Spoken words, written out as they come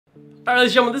Alright,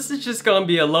 ladies and gentlemen, this is just going to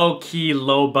be a low-key,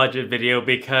 low-budget video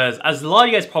because, as a lot of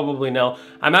you guys probably know,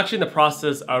 I'm actually in the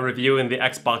process of reviewing the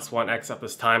Xbox One X at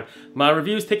this time. My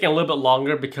review is taking a little bit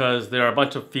longer because there are a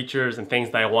bunch of features and things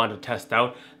that I wanted to test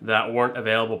out that weren't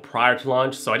available prior to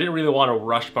launch, so I didn't really want to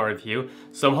rush my review.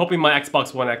 So I'm hoping my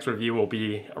Xbox One X review will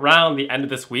be around the end of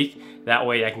this week. That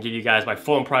way I can give you guys my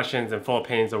full impressions and full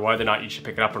opinions of whether or not you should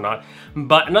pick it up or not.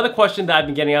 But another question that I've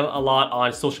been getting a lot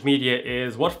on social media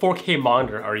is, what 4K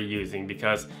monitor are you using?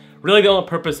 Because really the only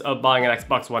purpose of buying an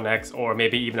Xbox One X or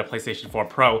maybe even a PlayStation 4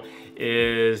 Pro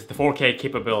is the 4K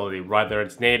capability, whether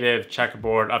it's native,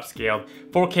 checkerboard, upscaled.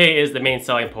 4K is the main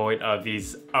selling point of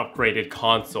these upgraded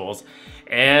consoles.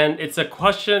 And it's a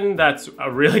question that's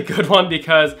a really good one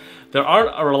because there aren't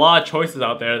a lot of choices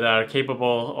out there that are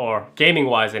capable, or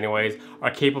gaming-wise anyways,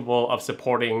 are capable of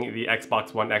supporting the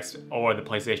Xbox One X or the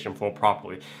PlayStation 4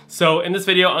 properly. So in this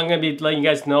video, I'm going to be letting you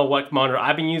guys know what monitor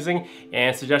I've been using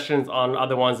and suggestions on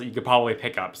other ones that you could probably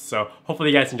pick up. So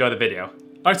hopefully you guys enjoy the video.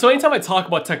 Alright, so anytime I talk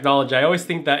about technology, I always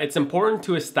think that it's important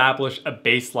to establish a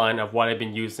baseline of what I've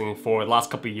been using for the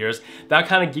last couple of years. That'll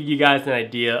kind of give you guys an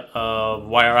idea of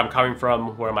where I'm coming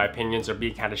from, where my opinions are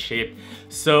being kind of shaped.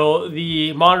 So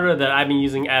the monitor that I've been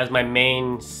using as my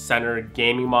main center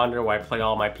gaming monitor, where I play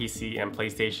all my PC and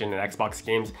PlayStation and Xbox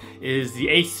games, is the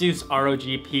ASUS ROG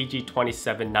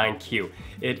PG27UQ.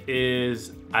 It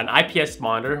is an IPS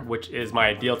monitor, which is my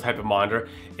ideal type of monitor.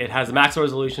 It has a max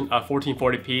resolution of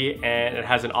 1440p and it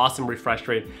has an awesome refresh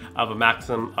rate of a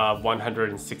maximum of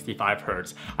 165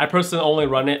 Hz. I personally only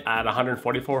run it at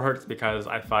 144 Hz because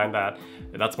I find that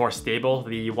that's more stable.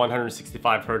 The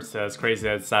 165 Hz, as crazy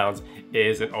as it sounds,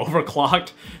 isn't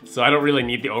overclocked. So I don't really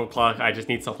need the overclock. I just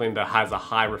need something that has a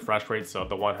high refresh rate. So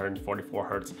the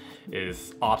 144 Hz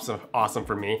is awesome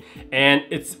for me. And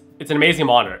it's an amazing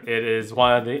monitor. It is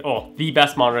one of the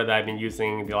best monitor that I've been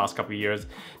using the last couple of years.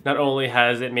 Not only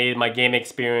has it made my game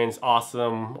experience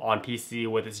awesome on PC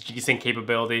with its G-Sync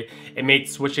capability, it made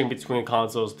switching between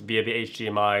consoles via the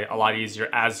HDMI a lot easier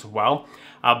as well.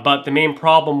 But the main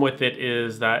problem with it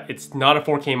is that it's not a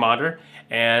 4K monitor,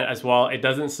 and as well, it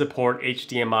doesn't support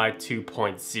HDMI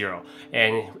 2.0.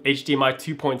 And HDMI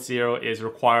 2.0 is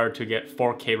required to get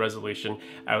 4K resolution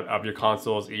out of your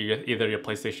consoles, either your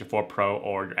PlayStation 4 Pro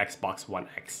or your Xbox One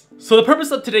X. So the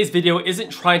purpose of today's video isn't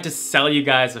trying to sell you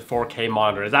guys a 4K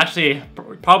monitor. It's actually,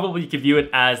 probably you could view it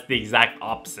as the exact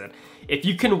opposite. If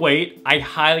you can wait, I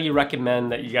highly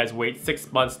recommend that you guys wait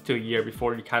 6 months to a year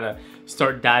before you kind of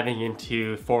start diving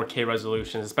into 4K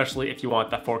resolutions, especially if you want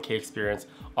that 4K experience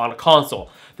on a console.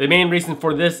 The main reason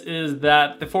for this is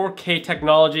that the 4K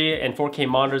technology and 4K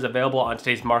monitors available on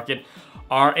today's market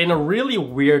are in a really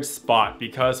weird spot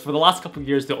because for the last couple of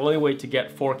years, the only way to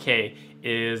get 4K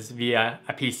is via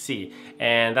a PC.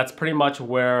 And that's pretty much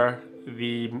where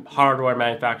the hardware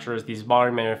manufacturers, these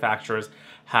modern manufacturers,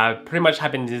 have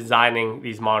been designing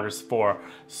these monitors for.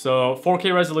 So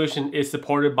 4K resolution is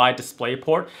supported by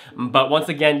DisplayPort, but once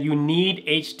again, you need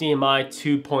HDMI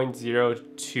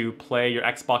 2.0 to play your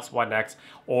Xbox One X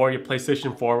or your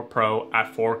PlayStation 4 Pro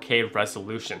at 4K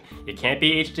resolution. It can't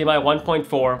be HDMI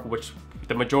 1.4, which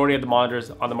the majority of the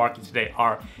monitors on the market today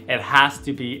are. It has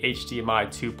to be HDMI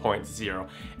 2.0.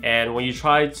 And when you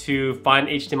try to find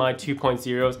HDMI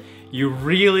 2.0s, you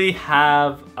really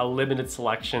have a limited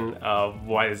selection of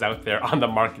what is out there on the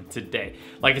market today.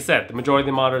 Like I said, the majority of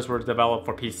the monitors were developed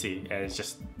for PC, and it's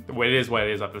just what it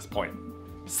is at this point.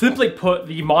 Simply put,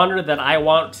 the monitor that I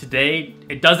want today,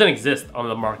 it doesn't exist on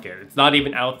the market. It's not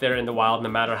even out there in the wild, no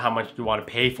matter how much you want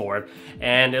to pay for it.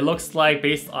 And it looks like,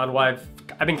 based on what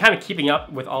I've been kind of keeping up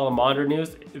with all the monitor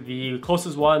news, the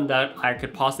closest one that I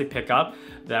could possibly pick up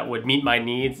that would meet my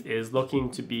needs is looking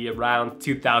to be around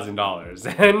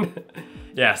 $2,000. And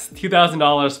yes,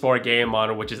 $2,000 for a game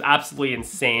monitor, which is absolutely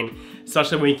insane,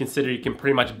 especially when you consider you can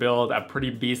pretty much build a pretty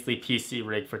beastly PC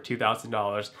rig for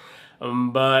 $2,000.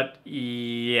 But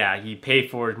yeah, you pay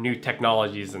for new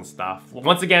technologies and stuff.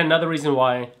 Once again, another reason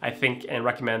why I think and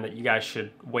recommend that you guys should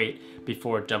wait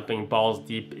before jumping balls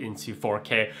deep into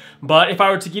 4K. But if I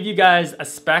were to give you guys a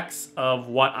specs of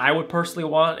what I would personally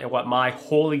want and what my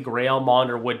holy grail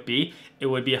monitor would be, it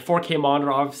would be a 4K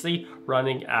monitor, obviously,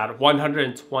 running at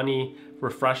 120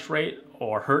 refresh rate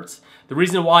or hertz. The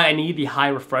reason why I need the high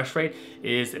refresh rate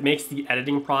is it makes the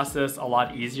editing process a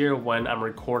lot easier when I'm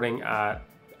recording at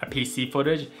a PC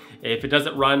footage. If it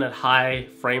doesn't run at high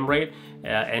frame rate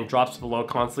and drops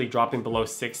constantly dropping below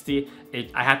 60,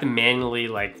 I have to manually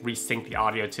like resync the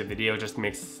audio to video. Just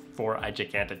makes for a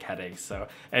gigantic headache. So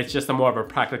it's just more of a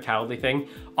practicality thing.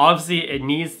 Obviously, it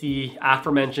needs the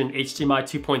aforementioned HDMI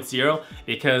 2.0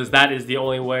 because that is the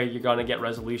only way you're gonna get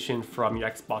resolution from your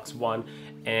Xbox One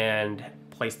and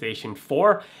PlayStation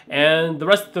 4. And the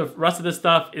rest of this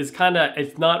stuff is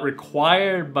it's not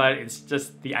required, but it's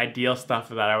just the ideal stuff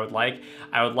that I would like.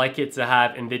 I would like it to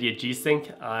have NVIDIA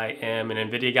G-Sync. I am an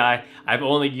NVIDIA guy. I've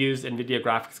only used NVIDIA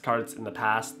graphics cards in the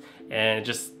past, and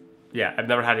yeah, I've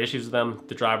never had issues with them.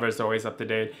 The drivers are always up to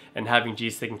date, and having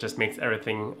G-Sync just makes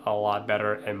everything a lot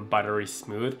better and buttery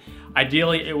smooth.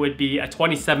 Ideally, it would be a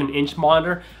 27-inch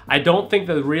monitor. I don't think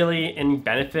there's really any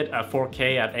benefit of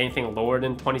 4K at anything lower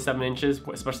than 27 inches,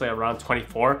 especially around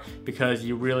 24, because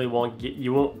you really won't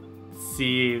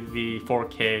see the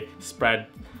 4K spread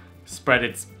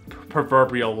its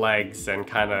proverbial legs, and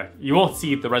you won't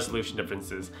see the resolution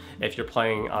differences if you're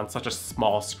playing on such a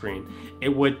small screen.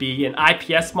 It would be an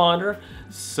IPS monitor,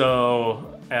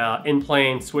 so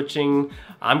in-plane switching.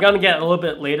 I'm gonna get a little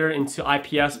bit later into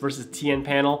IPS versus TN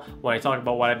panel when I talk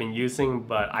about what I've been using,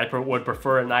 but I would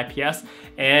prefer an IPS.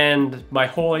 And my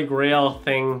holy grail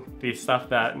thing, the stuff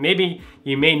that maybe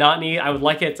you may not need, I would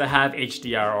like it to have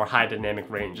HDR or high dynamic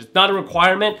range. It's not a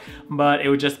requirement, but it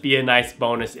would just be a nice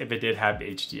bonus if it did have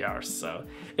HDR. So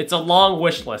it's a long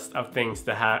wish list of things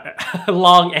to have,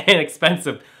 long and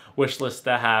expensive wish list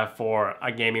to have for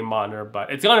a gaming monitor, but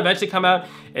it's gonna eventually come out.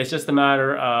 It's just a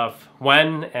matter of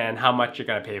when and how much you're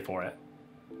gonna pay for it.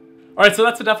 Alright, so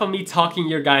that's enough of me talking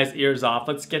your guys' ears off.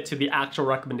 Let's get to the actual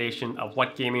recommendation of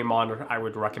what gaming monitor I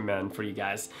would recommend for you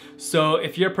guys. So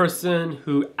if you're a person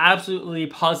who absolutely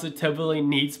positively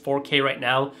needs 4K right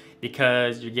now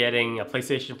because you're getting a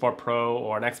PlayStation 4 Pro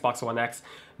or an Xbox One X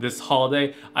this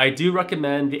holiday, I do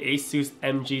recommend the ASUS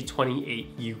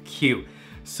MG28UQ.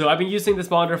 So I've been using this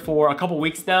monitor for a couple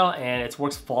weeks now, and it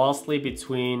works flawlessly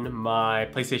between my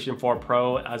PlayStation 4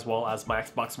 Pro as well as my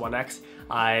Xbox One X.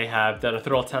 I have done a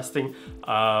thorough testing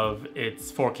of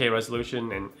its 4K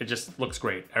resolution, and it just looks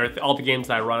great. All the games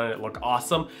that I run on it look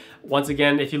awesome. Once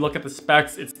again, if you look at the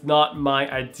specs, it's not my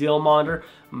ideal monitor,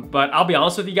 but I'll be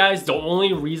honest with you guys, the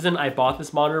only reason I bought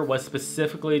this monitor was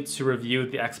specifically to review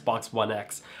the Xbox One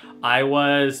X. I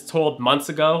was told months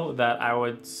ago that I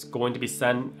was going to be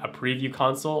sent a review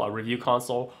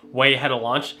console way ahead of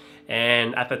launch,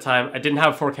 and at the time I didn't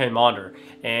have a 4K monitor,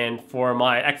 and for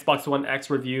my Xbox One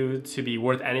X review to be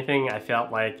worth anything, I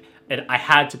felt like I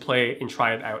had to play and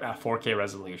try it out at 4K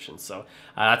resolution. So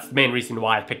that's the main reason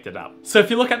why I picked it up. So if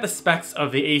you look at the specs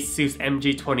of the ASUS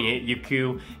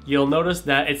MG28UQ, you'll notice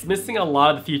that it's missing a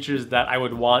lot of the features that I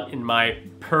would want in my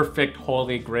perfect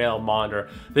holy grail monitor.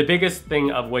 The biggest thing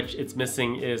of which it's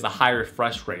missing is a high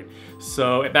refresh rate.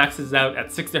 So it maxes out at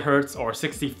 60 Hz or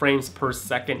 60 frames per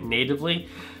second natively.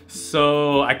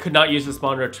 So I could not use this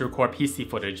monitor to record PC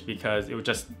footage because it would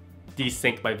just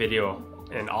desync my video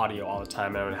and audio all the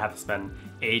time, and I would have to spend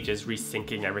ages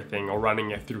resyncing everything or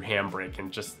running it through Handbrake and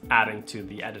just adding to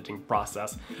the editing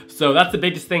process. So that's the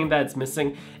biggest thing that's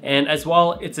missing. And as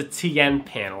well, it's a TN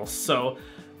panel. So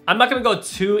I'm not gonna go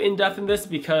too in-depth in this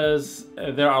because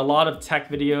there are a lot of tech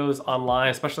videos online,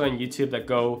 especially on YouTube, that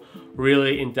go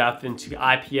really in-depth into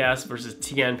IPS versus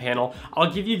TN panel. I'll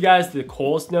give you guys the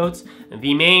Coles notes. And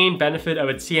the main benefit of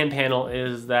a TN panel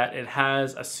is that it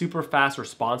has a super fast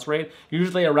response rate,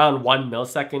 usually around 1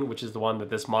 millisecond, which is the one that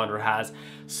this monitor has.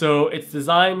 So it's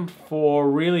designed for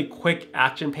really quick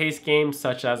action-paced games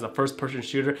such as a first-person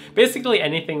shooter, basically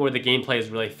anything where the gameplay is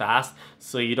really fast,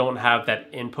 so you don't have that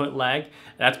input lag.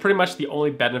 That's pretty much the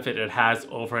only benefit it has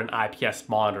over an IPS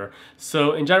monitor.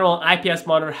 So in general, an IPS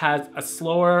monitor has a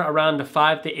slower, around the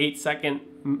 5 to 8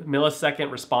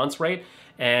 millisecond response rate,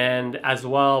 and as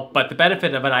well, but the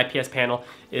benefit of an IPS panel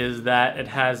is that it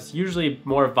has usually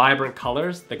more vibrant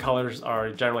colors. The colors are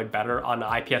generally better on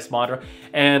the IPS monitor,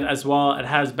 and as well, it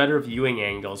has better viewing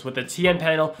angles. With the TN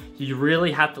panel, you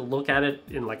really have to look at it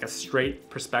in like a straight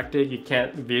perspective. You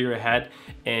can't veer your head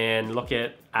and look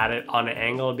at it on an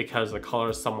angle because the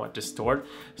colors somewhat distort.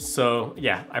 So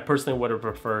yeah, I personally would have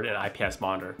preferred an IPS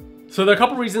monitor. So there are a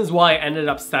couple reasons why I ended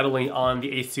up settling on the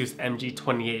ASUS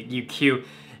MG28UQ.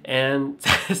 And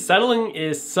settling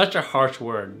is such a harsh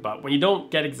word, but when you don't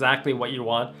get exactly what you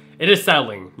want, it is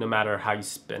settling no matter how you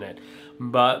spin it.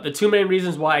 But the two main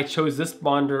reasons why I chose this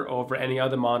monitor over any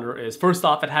other monitor is, first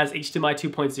off, it has HDMI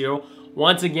 2.0.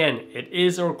 Once again, it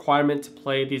is a requirement to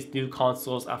play these new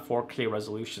consoles at 4K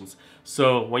resolutions.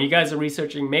 So when you guys are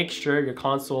researching, make sure your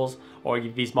consoles or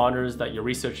these monitors that you're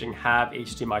researching have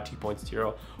HDMI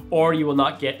 2.0, or you will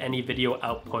not get any video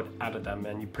output out of them,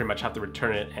 and you pretty much have to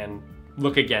return it and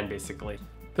look again, basically.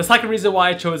 The second reason why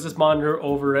I chose this monitor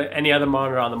over any other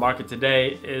monitor on the market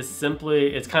today is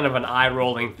simply, it's kind of an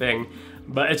eye-rolling thing.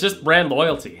 But it's just brand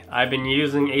loyalty. I've been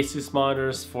using ASUS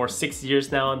monitors for 6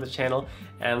 years now on the channel,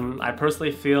 and I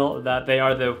personally feel that they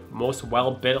are the most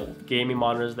well-built gaming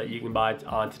monitors that you can buy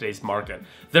on today's market.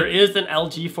 There is an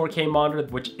LG 4K monitor,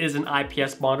 which is an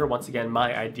IPS monitor, once again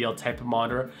my ideal type of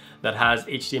monitor, that has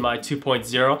HDMI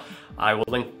 2.0. I will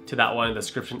link to that one in the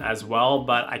description as well,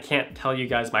 but I can't tell you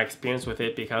guys my experience with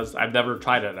it because I've never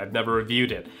tried it, I've never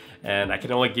reviewed it, and I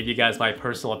can only give you guys my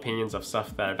personal opinions of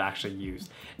stuff that I've actually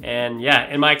used. And yeah,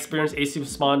 in my experience,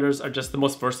 ASUS monitors are just the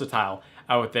most versatile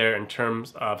out there in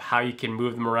terms of how you can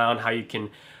move them around, how you can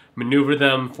maneuver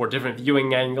them for different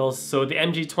viewing angles. So the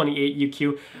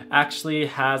MG28UQ actually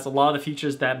has a lot of the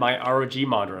features that my ROG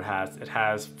monitor has. It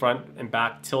has front and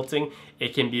back tilting.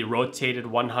 It can be rotated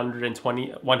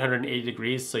 180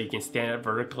 degrees, so you can stand it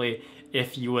vertically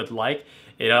if you would like.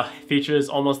 It features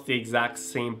almost the exact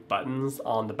same buttons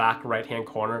on the back right hand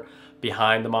corner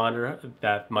behind the monitor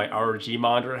that my ROG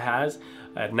monitor has.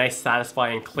 Nice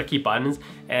satisfying clicky buttons,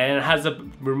 and it has a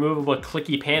removable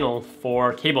clicky panel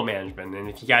for cable management. And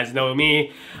if you guys know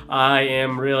me, I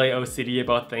am really OCD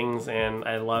about things, and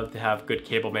I love to have good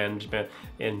cable management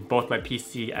in both my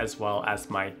PC as well as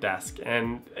my desk.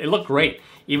 And it looked great,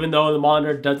 even though the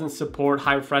monitor doesn't support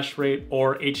high refresh rate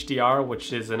or HDR,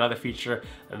 which is another feature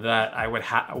that I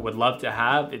would love to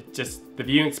have. It just, the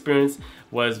viewing experience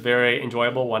was very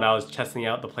enjoyable when I was testing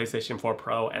out the PlayStation 4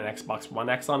 Pro and Xbox One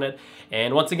X on it.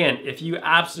 And once again, if you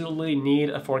absolutely need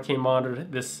a 4K monitor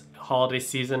this holiday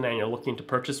season and you're looking to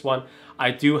purchase one,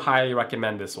 I do highly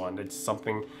recommend this one. It's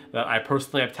something that I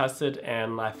personally have tested,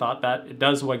 and I thought that it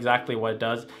does exactly what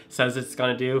it says it's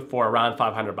gonna do for around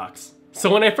 500 bucks.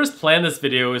 So when I first planned this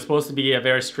video, it was supposed to be a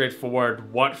very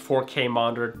straightforward, what 4K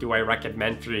monitor do I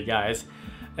recommend for you guys?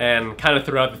 And kind of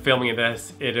throughout the filming of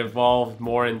this, it evolved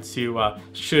more into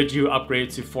should you upgrade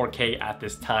to 4K at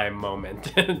this time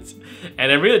moment. And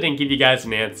I really didn't give you guys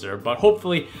an answer, but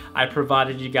hopefully I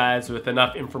provided you guys with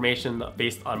enough information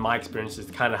based on my experiences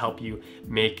to kind of help you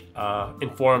make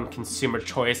informed consumer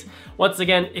choice. Once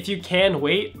again, if you can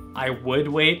wait, I would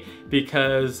wait,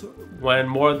 because when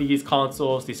more of these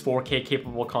consoles, these 4K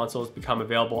capable consoles, become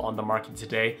available on the market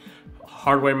today,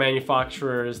 hardware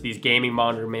manufacturers, these gaming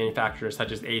monitor manufacturers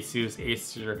such as ASUS,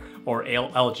 Acer, or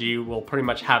LG will pretty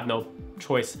much have no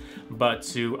choice but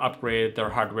to upgrade their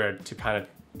hardware to kind of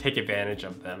take advantage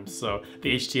of them. So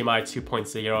the HDMI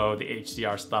 2.0, the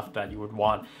HDR stuff that you would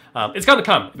want, it's gonna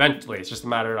come eventually. It's just a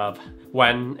matter of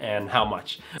when and how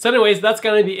much. So anyways, that's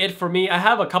gonna be it for me. I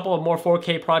have a couple of more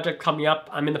 4K projects coming up.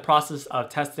 I'm in the process of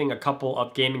testing a couple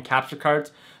of gaming capture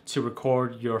cards to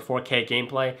record your 4K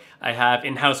gameplay. I have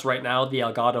in-house right now the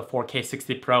Elgato 4K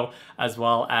 60 Pro, as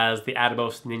well as the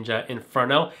Atomos Ninja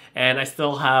Inferno, and I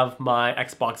still have my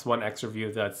Xbox One X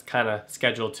review that's kind of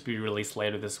scheduled to be released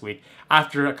later this week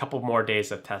after a couple more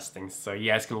days of testing, so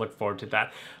you guys can look forward to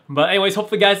that. But anyways,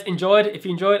 hopefully you guys enjoyed. If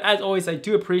you enjoyed, as always, I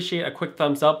do appreciate a quick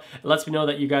thumbs up. It lets me know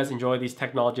that you guys enjoy these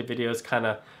technology videos, kind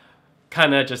of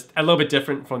just a little bit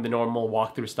different from the normal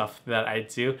walkthrough stuff that I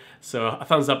do. So a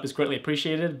thumbs up is greatly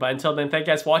appreciated. But until then, thank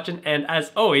you guys for watching, and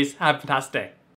as always, have a fantastic day.